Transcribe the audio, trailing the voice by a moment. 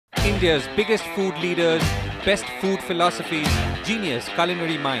India's biggest food leaders, best food philosophies, genius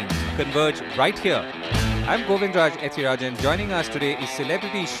culinary minds converge right here. I'm Govindraj Ethiraj and joining us today is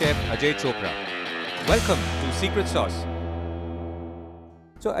celebrity chef Ajay Chopra. Welcome to Secret Sauce.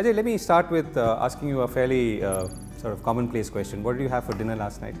 So Ajay, let me start with asking you a fairly sort of commonplace question. What did you have for dinner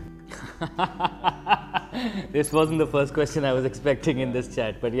last night? This wasn't the first question I was expecting in this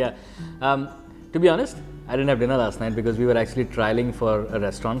chat, but yeah. To be honest, I didn't have dinner last night because we were actually trialing for a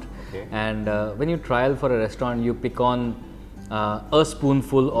restaurant. Okay. And when you trial for a restaurant, you pick on a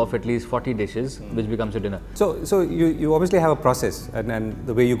spoonful of at least 40 dishes, which becomes your dinner. So you obviously have a process and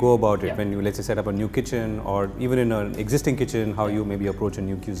the way you go about it when you, let's say, set up a new kitchen or even in an existing kitchen, how you maybe approach a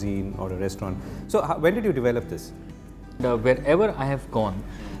new cuisine or a restaurant. So when did you develop this? Wherever I have gone,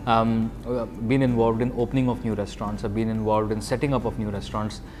 been involved in opening of new restaurants, I've been involved in setting up of new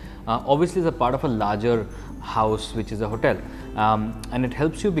restaurants. Obviously, it's a part of a larger house, which is a hotel, and it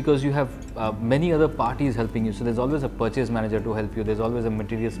helps you because you have many other parties helping you. So there's always a purchase manager to help you. There's always a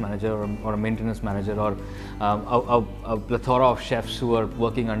materials manager or a maintenance manager or a plethora of chefs who are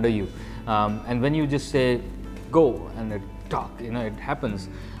working under you. And when you just say go and it talk, it happens.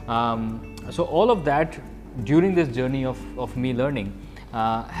 So all of that during this journey of me learning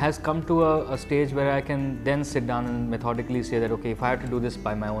has come to a stage where I can then sit down and methodically say that, okay, if I have to do this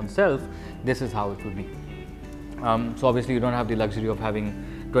by my own self, this is how it will be. So obviously you don't have the luxury of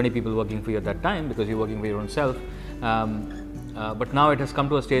having 20 people working for you at that time because you're working for your own self. But now it has come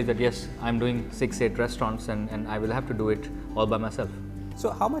to a stage that yes, I'm doing 6-8 restaurants and I will have to do it all by myself. So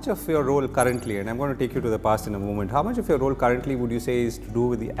how much of your role currently, and I'm going to take you to the past in a moment, how much of your role currently would you say is to do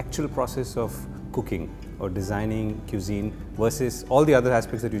with the actual process of cooking or designing cuisine versus all the other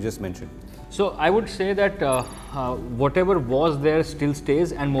aspects that you just mentioned? So I would say that whatever was there still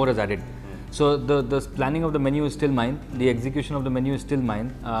stays and more is added. So the planning of the menu is still mine, the execution of the menu is still mine.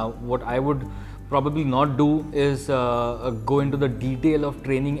 What I would probably not do is go into the detail of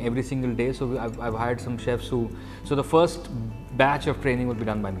training every single day. So I've hired some chefs who, so the first batch of training will be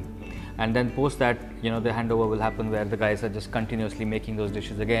done by me. And then post that, the handover will happen where the guys are just continuously making those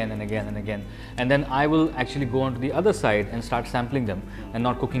dishes again and again and again. And then I will actually go on to the other side and start sampling them and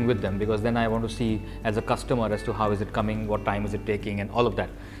not cooking with them, because then I want to see as a customer as to how is it coming, what time is it taking and all of that.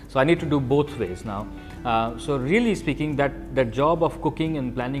 So I need to do both ways now. So really speaking, that job of cooking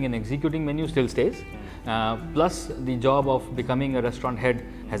and planning and executing menu still stays. Plus the job of becoming a restaurant head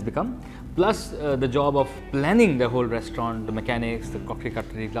has become. Plus the job of planning the whole restaurant, the mechanics, the crockery,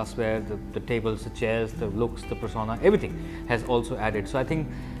 cutlery, glassware, the tables, the chairs, the looks, the persona, everything has also added. So I think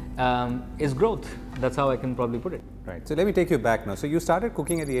is growth. That's how I can probably put it. Right. So let me take you back now. So you started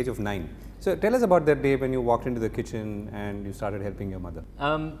cooking at the age of 9. So tell us about that day when you walked into the kitchen and you started helping your mother.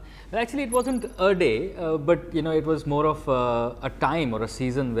 Well, actually, it wasn't a day, but it was more of a time or a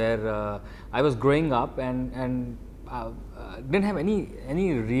season where I was growing up and didn't have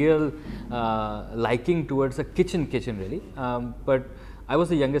any real liking towards a kitchen really. But I was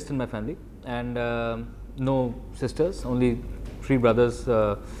the youngest in my family and no sisters, only 3 brothers.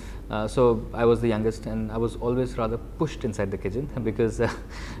 So I was the youngest and I was always rather pushed inside the kitchen because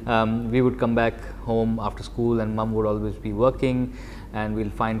we would come back home after school and mom would always be working and we'll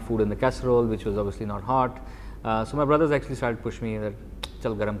find food in the casserole, which was obviously not hot. So my brothers actually started pushing me that,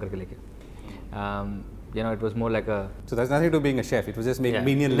 chal garam karke leke. It was more like a... So there's nothing to being a chef, it was just making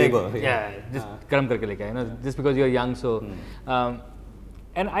menial labor. Just garam karke leke, just because you're young. So,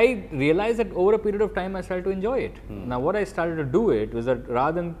 and I realized that over a period of time I started to enjoy it. Now what I started to do it was that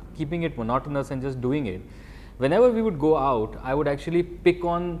rather than keeping it monotonous and just doing it, whenever we would go out, I would actually pick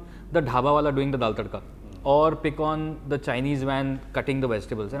on the dhaba wala doing the dal tadka or pick on the Chinese man cutting the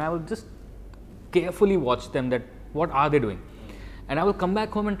vegetables, and I would just carefully watch them that what are they doing, and I will come back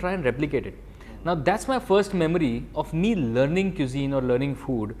home and try and replicate it. Now that's my first memory of me learning cuisine or learning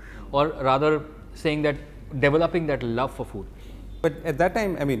food, or rather saying that developing that love for food. But at that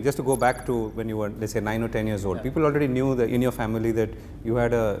time, I mean, just to go back to when you were, let's say, 9 or 10 years old, people already knew that in your family that you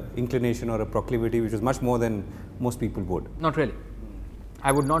had a inclination or a proclivity which was much more than most people would. Not really.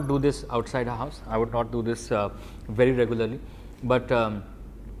 I would not do this outside a house. I would not do this very regularly, but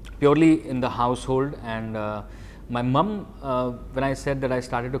purely in the household. And my mum, when I said that I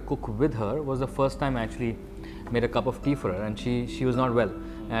started to cook with her, was the first time I actually made a cup of tea for her, and she was not well,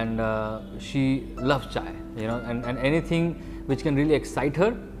 and she loves chai, and anything which can really excite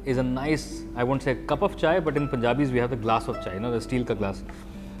her is a nice, I won't say cup of chai, but in Punjabis we have the glass of chai, the steel ka glass.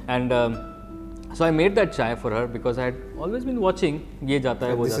 And so I made that chai for her because I had always been watching Ye Jata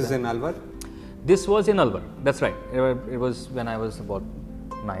Hai Wo Jata Hai. This is in Alwar? This was in Alwar, that's right. It was when I was about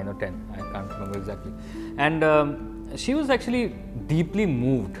 9 or 10, I can't remember exactly. And she was actually deeply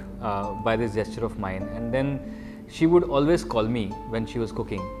moved by this gesture of mine. And then she would always call me when she was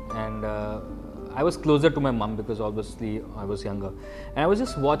cooking, and I was closer to my mum because obviously I was younger, and I would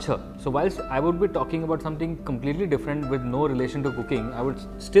just watch her. So whilst I would be talking about something completely different with no relation to cooking, I would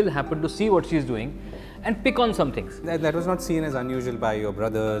still happen to see what she's doing and pick on some things. That was not seen as unusual by your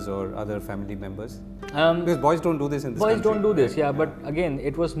brothers or other family members? Because boys don't do this in this country. Boys don't do this, yeah, but again,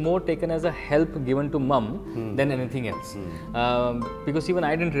 it was more taken as a help given to mum than anything else. Because even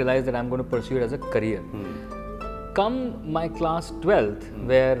I didn't realize that I'm going to pursue it as a career. Come my class 12th,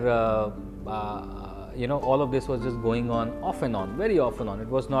 where you know, all of this was just going on off and on, very off and on. It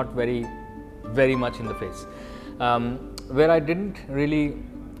was not very much in the face. Where I didn't really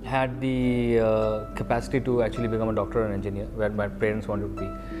had the capacity to actually become a doctor or an engineer, where my parents wanted to be.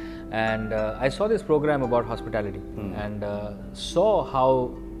 And I saw this program about hospitality and saw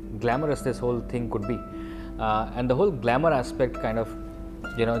how glamorous this whole thing could be. And the whole glamour aspect kind of,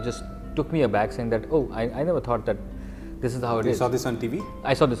 you know, just took me aback, saying that, oh, I never thought that this is how it is. You saw this on TV?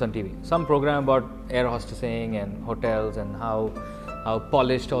 I saw this on TV. Some program about air hostessing and hotels and how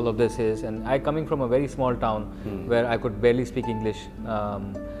polished all of this is. And I, coming from a very small town where I could barely speak English.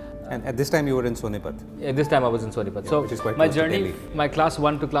 And at this time you were in Sonipat? At this time I was in Sonipat. So which is quite my close to journey, Delhi. my class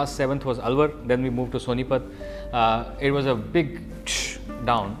 1 to class 7th was Alwar. Then we moved to Sonipat. It was a big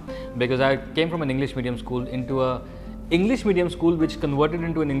down because I came from an English medium school into a English medium school which converted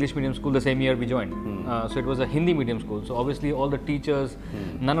into an English medium school the same year we joined. So it was a Hindi medium school. So obviously all the teachers,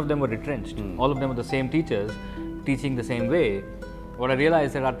 none of them were retrenched. All of them were the same teachers, teaching the same way. What I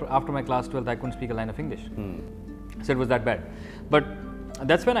realized that after my class 12th, I couldn't speak a line of English. So it was that bad. But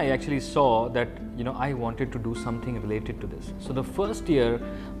that's when I actually saw that, you know, I wanted to do something related to this. So the first year,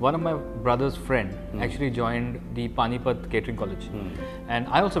 one of my brother's friend actually joined the Panipat Catering College. And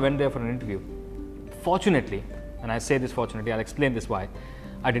I also went there for an interview. Fortunately, and I say this fortunately, I'll explain this why,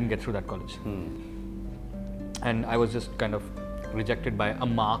 I didn't get through that college. And I was just kind of rejected by a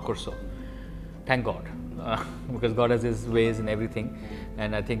mark or so. Thank God, because God has His ways in everything.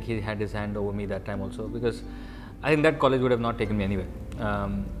 And I think He had His hand over me that time also, because I think that college would have not taken me anywhere.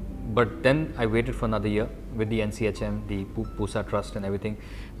 But then I waited for another year with the NCHM, the PUSA Trust and everything.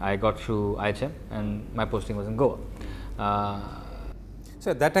 I got through IHM and my posting was in Goa. So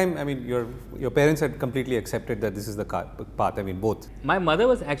at that time, I mean, your parents had completely accepted that this is the path, I mean, both. My mother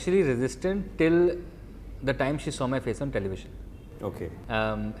was actually resistant till the time she saw my face on television. Okay.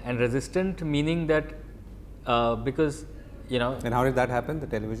 And resistant meaning that because, you know... And how did that happen, the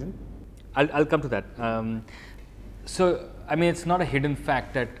television? I'll come to that. So, I mean, it's not a hidden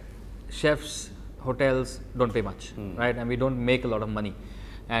fact that chefs, hotels don't pay much, right? And we don't make a lot of money.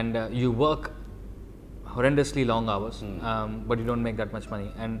 And you work horrendously long hours, but you don't make that much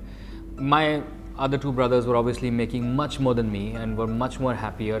money. And my other two brothers were obviously making much more than me and were much more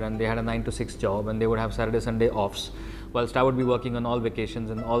happier, and they had a 9 to 6 job and they would have Saturday, Sunday offs, whilst I would be working on all vacations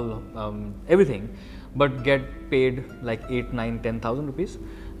and all everything, but get paid like 8, 9, 10,000 rupees.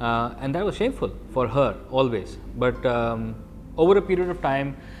 And that was shameful for her always. But over a period of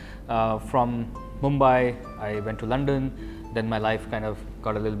time, from Mumbai, I went to London. Then my life kind of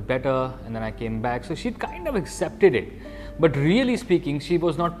got a little better, and then I came back. So she'd kind of accepted it. But really speaking, she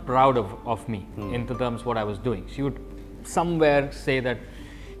was not proud of me in the terms what I was doing. She would somewhere say that,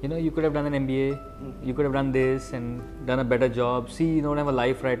 you know, you could have done an MBA, you could have done this and done a better job. See, you don't have a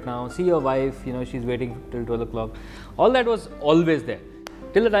life right now. See your wife, you know, she's waiting till 12 o'clock. All that was always there.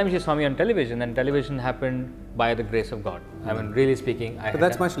 Till the time she saw me on television, and television happened by the grace of God. I mean, really speaking. But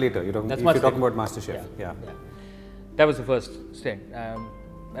that's much later. You're talking about MasterChef. Yeah. That was the first stint.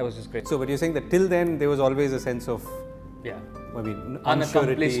 That was just great. So, but you're saying that till then there was always a sense of, I mean,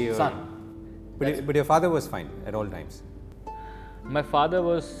 unaccomplished son. But your father was fine at all times. My father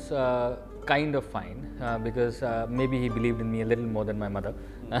was kind of fine because maybe he believed in me a little more than my mother.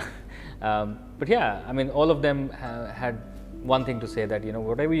 But yeah, I mean, all of them had one thing to say, that, you know,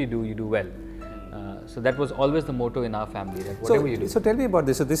 whatever you do well. So that was always the motto in our family, that whatever you do. So tell me about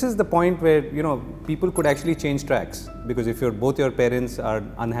this. So this is the point where, you know, people could actually change tracks, because if both your parents are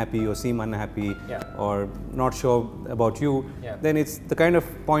unhappy or seem unhappy or not sure about you, then it's the kind of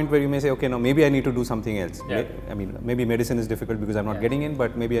point where you may say, okay, no, maybe I need to do something else. I mean, maybe medicine is difficult because I'm not getting in,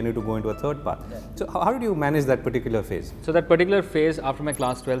 but maybe I need to go into a third path. So how did you manage that particular phase? So that particular phase, after my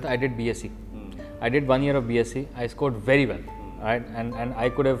class 12th, I did BSc. I did 1 year of BSc. I scored very well, right? And I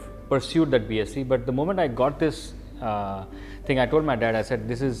could have pursued that BSc, but the moment I got this thing, I told my dad, I said,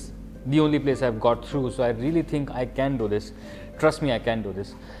 this is the only place I've got through, so I really think I can do this. Trust me, I can do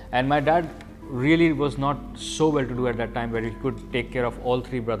this. And my dad really was not so well to do at that time, where he could take care of all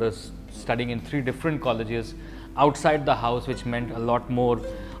 3 brothers studying in 3 different colleges outside the house, which meant a lot more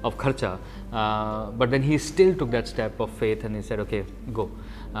of kharcha. But then he still took that step of faith and he said, okay, go.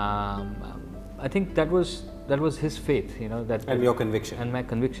 I think that was his faith, you know, that and your conviction and my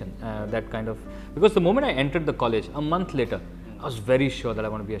conviction, that kind of, because the moment I entered the college, a month later, I was very sure that I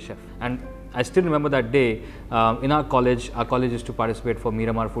want to be a chef. And I still remember that day in our college used to participate for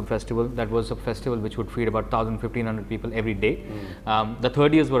Miramar Food Festival. That was a festival which would feed about 1,000-1,500 people every day. The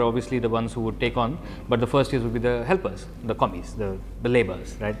third years were obviously the ones who would take on, but the first years would be the helpers, the commies, the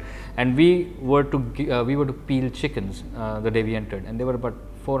laborers, right? And we were to peel chickens the day we entered, and there were about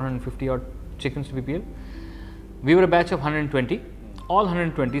 450 odd chickens to be peeled. We were a batch of 120. All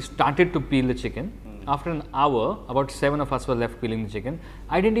 120 started to peel the chicken. After an hour, about 7 of us were left peeling the chicken.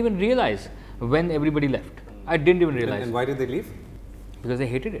 I didn't even realize when everybody left. I didn't even realize. And why did they leave? Because they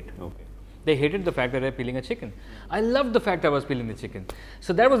hated it. Okay. They hated the fact that they were peeling a chicken. I loved the fact I was peeling the chicken.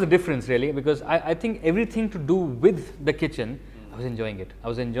 So that was the difference really, because I think everything to do with the kitchen, I was enjoying it. I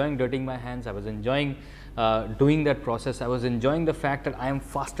was enjoying dirtying my hands. I was enjoying doing that process. I was enjoying the fact that I am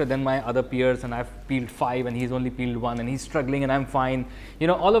faster than my other peers and I've peeled 5 and he's only peeled 1 and he's struggling and I'm fine. You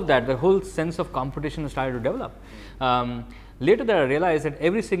know, all of that, the whole sense of competition started to develop. Later that I realized that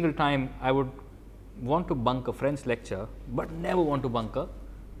every single time I would want to bunk a French lecture, but never want to bunk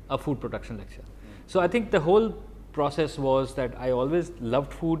a food production lecture. So I think the whole process was that I always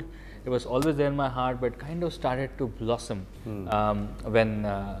loved food. It was always there in my heart, but kind of started to blossom when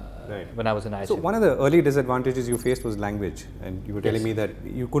I was in IHM. So one of the early disadvantages you faced was language, and you were telling me that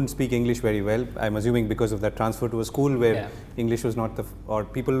you couldn't speak English very well. I'm assuming because of that transfer to a school where English was not or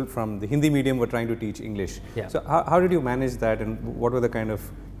people from the Hindi medium were trying to teach English. So how did you manage that, and what were the kind of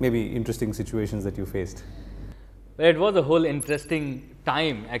maybe interesting situations that you faced? It was a whole interesting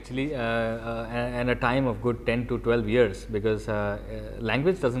time actually, and a time of good 10 to 12 years, because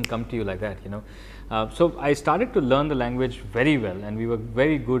language doesn't come to you like that, you know. So I started to learn the language very well, and we were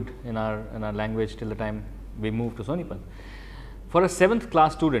very good in our language till the time we moved to Sonipat. For a 7th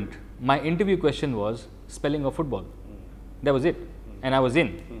class student, my interview question was spelling of football. That was it, and I was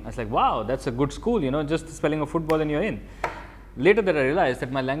in. I was like, wow, that's a good school, you know, just the spelling of football and you're in. Later that I realized that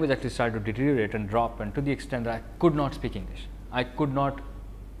my language actually started to deteriorate and drop, and to the extent that I could not speak English. I could not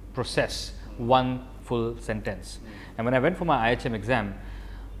process one full sentence. And when I went for my IHM exam,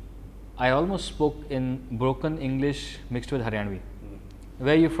 I almost spoke in broken English mixed with Haryanvi.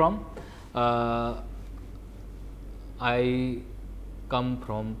 Where are you from? I come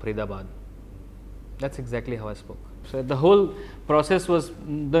from Faridabad. That's exactly how I spoke. So the whole process was,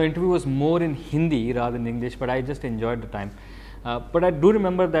 the interview was more in Hindi rather than English, but I just enjoyed the time. But I do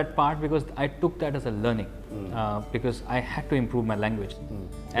remember that part because I took that as a learning, because I had to improve my language.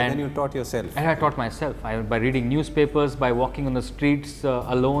 And then you taught yourself. And I taught myself by reading newspapers, by walking on the streets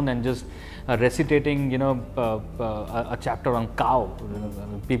alone and just recitating, you know, a chapter on cow.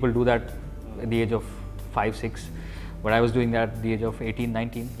 People do that at the age of 5, 6, but I was doing that at the age of 18,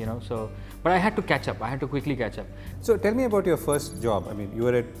 19, you know. So, but I had to catch up. I had to quickly catch up. So tell me about your first job. I mean, you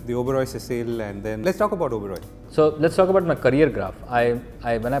were at the Oberoi Cecil, and then let's talk about Oberoi. So let's talk about my career graph.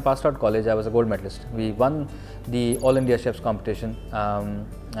 When I passed out college, I was a gold medalist. We won the All India Chefs competition,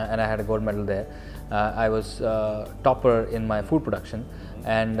 and I had a gold medal there. I was topper in my food production,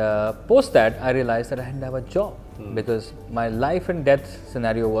 and post that I realized that I didn't have a job, because my life and death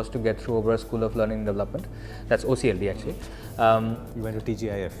scenario was to get through Oberoi School of Learning and Development. That's OCLD actually. You went to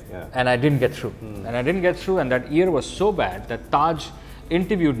TGIF, and I didn't get through. And that year was so bad that Taj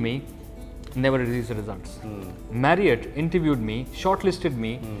interviewed me, never released the results. Marriott interviewed me, shortlisted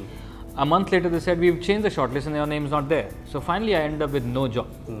me. A month later they said, we've changed the shortlist and your name is not there. So finally I ended up with no job.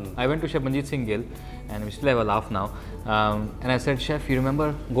 I went to Chef Manjeet Singh Gill, and we still have a laugh now. And I said, Chef, you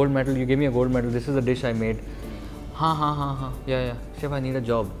remember gold medal? You gave me a gold medal. This is the dish I made. Yeah. Chef, I need a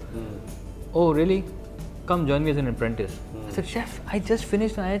job. Oh, really? Come join me as an apprentice. I said, Chef, I just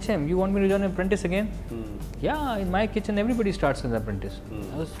finished an IHM. You want me to join an apprentice again? Yeah, in my kitchen, everybody starts as an apprentice.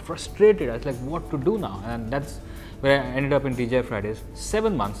 I was frustrated. I was like, what to do now? And that's where I ended up in TGI Fridays.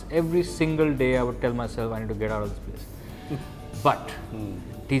 7 months, every single day I would tell myself, I need to get out of this place. But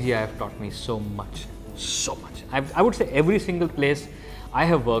TGIF taught me so much. I would say every single place I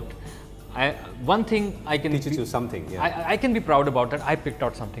have worked, one thing I can teaches you something. Yeah. I can be proud about that. I picked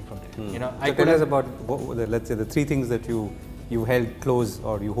out something from there. You know, so tell us about let's say the 3 things that you held close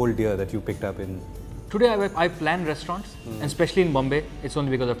or you hold dear that you picked up in. Today I plan restaurants, and especially in Bombay, it's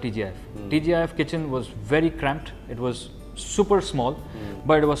only because of TGIF. TGIF kitchen was very cramped. It was super small,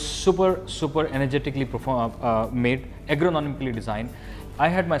 but it was super energetically made, agronomically designed. I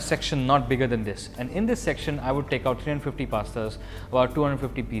had my section not bigger than this, and in this section I would take out 350 pastas, about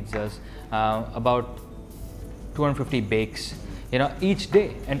 250 pizzas, about 250 bakes, you know, each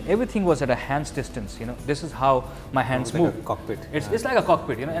day, and everything was at a hand's distance. You know, this is how my hands move. Like a cockpit. It's like a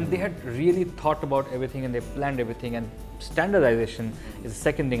cockpit, you know, and they had really thought about everything and they planned everything. And standardization is the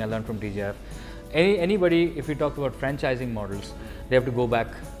second thing I learned from TGF. Anybody, if we talk about franchising models, they have to go back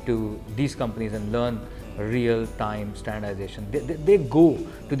to these companies and learn real-time standardization. They go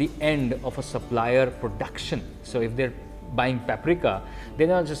to the end of a supplier production. So if they're buying paprika, they're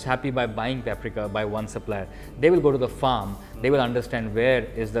not just happy by buying paprika by one supplier. They will go to the farm, they will understand where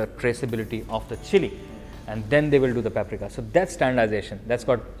is the traceability of the chili, and then they will do the paprika. So that's standardization. That's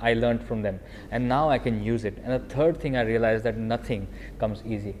what I learned from them, and now I can use it. And the third thing I realized that nothing comes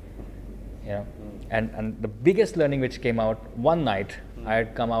easy, you know. And the biggest learning which came out one night, I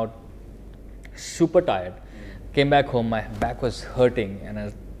had come out super tired, came back home, my back was hurting, and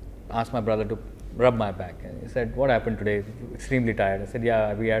I asked my brother to rub my back. And he said, "What happened today? Extremely tired." I said,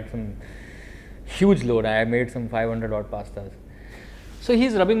 "Yeah, we had some huge load. I made some 500 odd pastas." So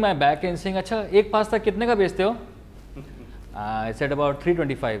he's rubbing my back and saying, "Acha, ek pasta kitne ka बेचते हो?" I said, "About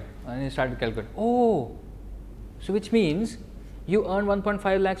 325. And he started calculating. "Oh, so which means you earned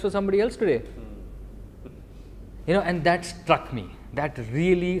 1.5 lakhs for somebody else today." You know, and that struck me. That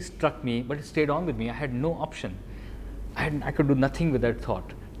really struck me, but it stayed on with me. I had no option. I could do nothing with that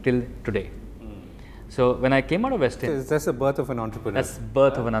thought till today. So when I came out of West End, that's the birth of an entrepreneur. that's the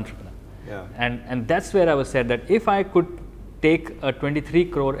birth of an entrepreneur. Yeah. And that's where I was said that if I could take a 23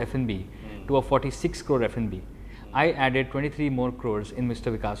 crore F&B to a 46 crore F&B, I added 23 more crores in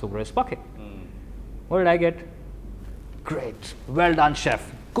Mr. Vikas Oberoi's pocket. What did I get? Great, well done,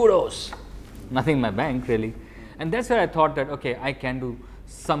 chef, kudos. Nothing in my bank really. And that's where I thought that, okay, I can do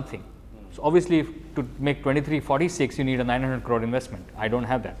something. So obviously, to make 23, 46, you need a 900 crore investment. I don't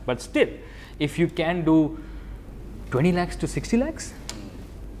have that. But still, if you can do 20 lakhs to 60 lakhs,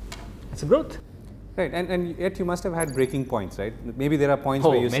 that's a growth. Right, and yet you must have had breaking points, right? Maybe there are points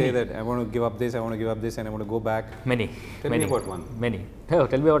where you say that I want to give up this, I want to give up this, and I want to go back. Many. Tell me about one. Many. Oh,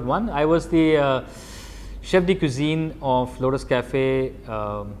 tell me about one. I was the chef de cuisine of Lotus Cafe in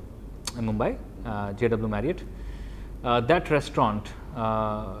Mumbai, JW Marriott. That restaurant,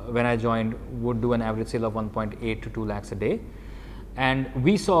 when I joined, would do an average sale of 1.8 to 2 lakhs a day. And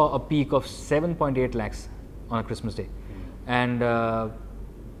we saw a peak of 7.8 lakhs on a Christmas day. And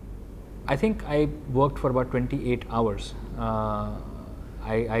I think I worked for about 28 hours.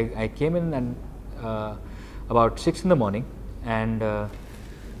 I came in and about 6 in the morning, and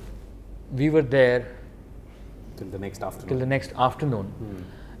we were there till the next afternoon.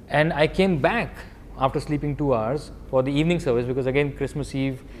 And I came back after sleeping 2 hours for the evening service, because again Christmas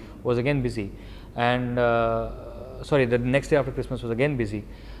Eve was again busy, and sorry, the next day after Christmas was again busy.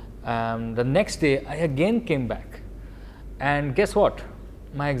 The next day I again came back, and guess what?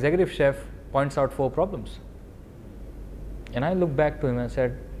 My executive chef points out 4 problems. And I looked back to him and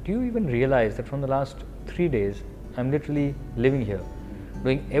said, "Do you even realize that from the last 3 days, I'm literally living here,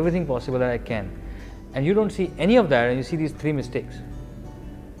 doing everything possible that I can, and you don't see any of that, and you see these 3 mistakes?"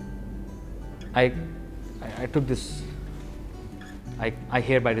 I took this, I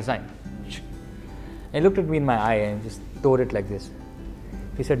hereby resign. He looked at me in my eye and just tore it like this.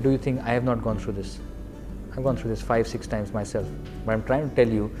 He said, "Do you think I have not gone through this? I've gone through this 5, 6 times myself. What I'm trying to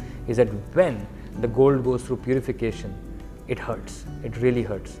tell you is that when the gold goes through purification, it hurts. It really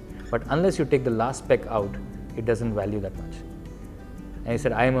hurts. But unless you take the last speck out, it doesn't value that much." And he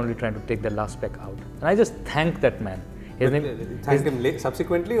said, "I am only trying to take the last speck out." And I just thanked that man. Thanked him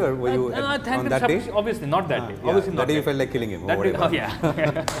subsequently, or were you on that day? Obviously not that day. Yeah, Obviously that not day you felt like killing him. Yeah.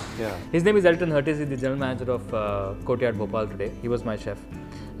 Yeah. His name is Elton Hurt. He's the general manager of Courtyard Bhopal today. He was my chef,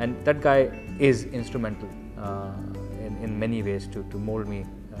 and that guy is instrumental in many ways to mold me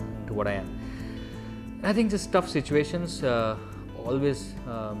to what I am. And I think just tough situations always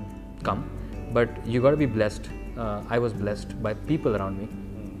come, but you got to be blessed. I was blessed by people around me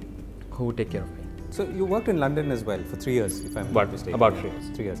who take care of me. So you worked in London as well for 3 years, if I'm not mistaken. About 3 years.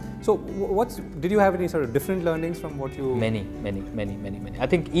 3 years. So did you have any sort of different learnings from what you? Many. I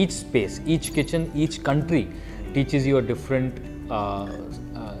think each space, each kitchen, each country teaches you a different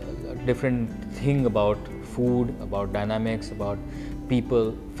thing about food, about dynamics, about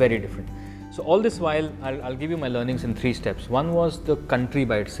people, very different. So all this while, I'll give you my learnings in 3 steps. One was the country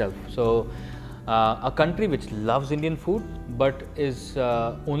by itself. So a country which loves Indian food, but is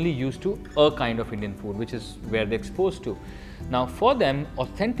only used to a kind of Indian food, which is where they're exposed to. Now for them,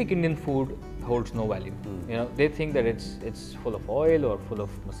 authentic Indian food holds no value. You know, they think that it's full of oil or full of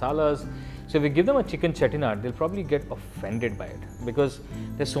masalas. So if we give them a chicken chettinad, they'll probably get offended by it, because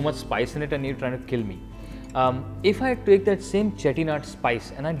there's so much spice in it and you're trying to kill me. If I take that same chettinad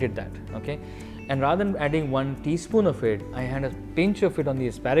spice, and I did that, okay, And rather than adding 1 teaspoon of it, I had a pinch of it on the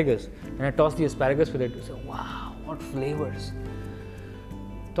asparagus, and I tossed the asparagus with it. I said, wow, what flavors.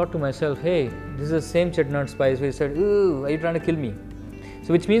 Thought to myself, hey, this is the same chestnut spice where he said, ooh, are you trying to kill me?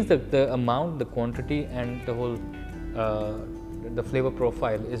 So which means that the amount, the quantity, and the whole the flavor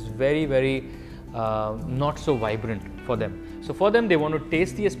profile is very, very not so vibrant for them. So for them, they want to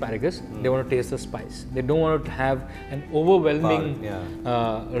taste the asparagus, they want to taste the spice. They don't want to have an overwhelming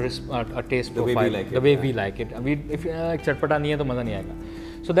a taste profile. The way we like it. If you like chatpata nahi hai, to maza nahi aayega.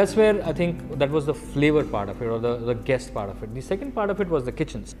 So that's where I think that was the flavor part of it, or the guest part of it. The second part of it was the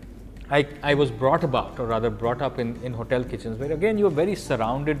kitchens. I was brought up in hotel kitchens, where again you are very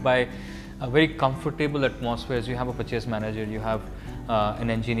surrounded by a very comfortable atmospheres. You have a purchase manager, you have an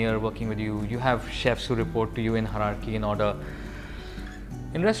engineer working with you, you have chefs who report to you in hierarchy, in order.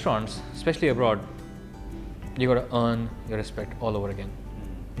 In restaurants, especially abroad, you got to earn your respect all over again.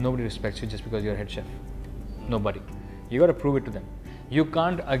 Nobody respects you just because you're a head chef. Nobody. You got to prove it to them. You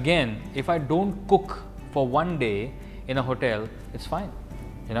can't, again, if I don't cook for 1 day in a hotel, it's fine.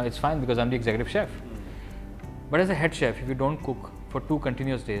 You know, it's fine because I'm the executive chef. But as a head chef, if you don't cook for 2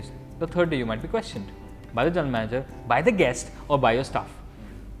 continuous days, the 3rd day you might be questioned by the general manager, by the guest, or by your staff.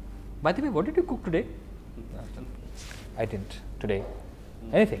 By the way, what did you cook today? I didn't today.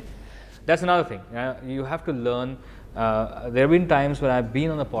 Anything. That's another thing. You have to learn. There have been times where I've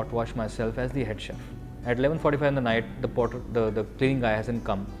been on the pot wash myself as the head chef. At 11:45 in the night, the cleaning guy hasn't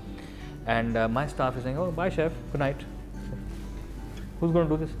come, and my staff is saying, "Oh, bye, chef. Good night." Who's going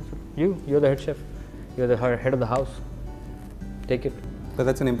to do this? You're the head chef. You're the head of the house. Take it. So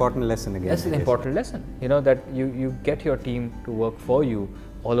that's an important lesson again. That's an important lesson. You know, that you get your team to work for you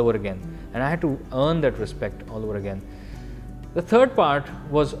all over again. And I had to earn that respect all over again. The third part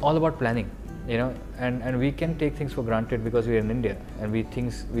was all about planning. You know, and we can take things for granted because we're in India and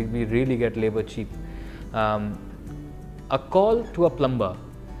we really get labor cheap. A call to a plumber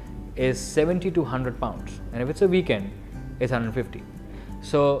is 70 to 100 pounds. And if it's a weekend, it's 150.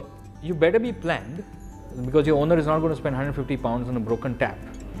 So you better be planned, because your owner is not going to spend 150 pounds on a broken tap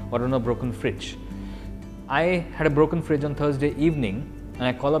or on a broken fridge. I had a broken fridge on Thursday evening, and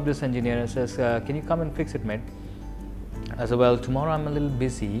I call up this engineer and says, can you come and fix it, mate? I said, well, tomorrow I'm a little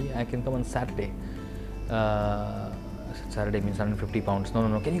busy. I can come on Saturday. Saturday means 150 pounds.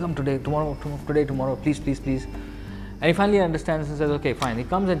 No. Can you come today, tomorrow, please. And he finally understands and says, okay, fine. He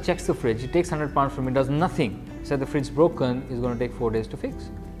comes and checks the fridge. He takes 100 pounds from me, does nothing. Said the fridge is broken, is going to take 4 days to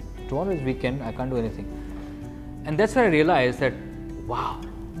fix. Tomorrow is weekend, I can't do anything. And that's where I realized that, wow,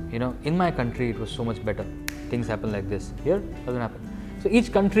 you know, in my country it was so much better. Things happen like this. Here, doesn't happen. So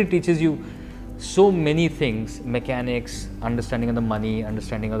each country teaches you so many things: mechanics, understanding of the money,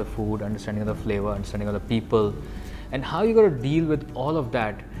 understanding of the food, understanding of the flavor, understanding of the people, and how you got to deal with all of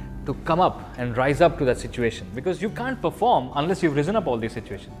that to come up and rise up to that situation. Because you can't perform unless you've risen up all these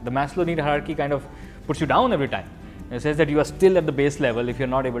situations. The Maslow need hierarchy kind of puts you down every time. It says that you are still at the base level if you're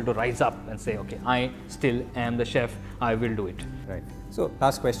not able to rise up and say, okay, I still am the chef, I will do it. Right. So,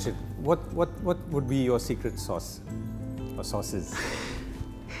 last question. What would be your secret sauce or sauces?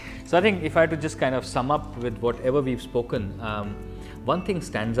 So, I think if I had to just kind of sum up with whatever we've spoken, one thing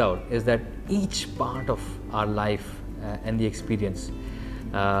stands out is that each part of our life and the experience,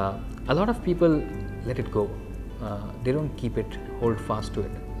 a lot of people let it go. They don't keep it, hold fast to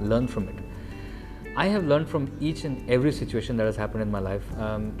it, learn from it. I have learned from each and every situation that has happened in my life.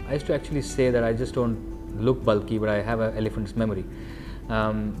 I used to actually say that I just don't look bulky, but I have an elephant's memory.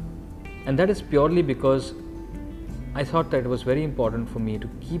 And that is purely because I thought that it was very important for me to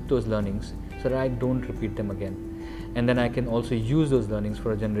keep those learnings so that I don't repeat them again. And then I can also use those learnings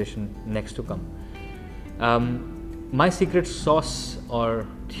for a generation next to come. My secret sauce or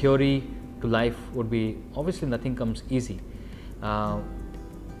theory to life would be, obviously nothing comes easy.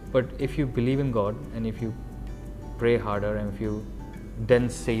 But if you believe in God and if you pray harder and if you then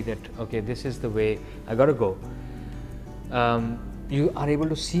say that, okay, this is the way I gotta go, you are able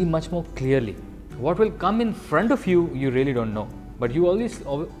to see much more clearly. What will come in front of you, you really don't know. But you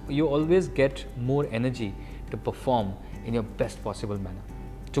always get more energy to perform in your best possible manner.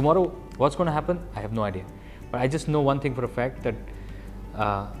 Tomorrow, what's going to happen? I have no idea. But I just know one thing for a fact, that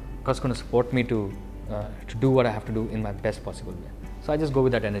God's going to support me to do what I have to do in my best possible way. So I just go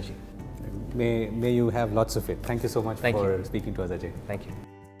with that energy. May you have lots of it. Thank you so much for speaking to us, Ajay. Thank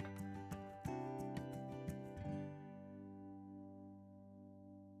you.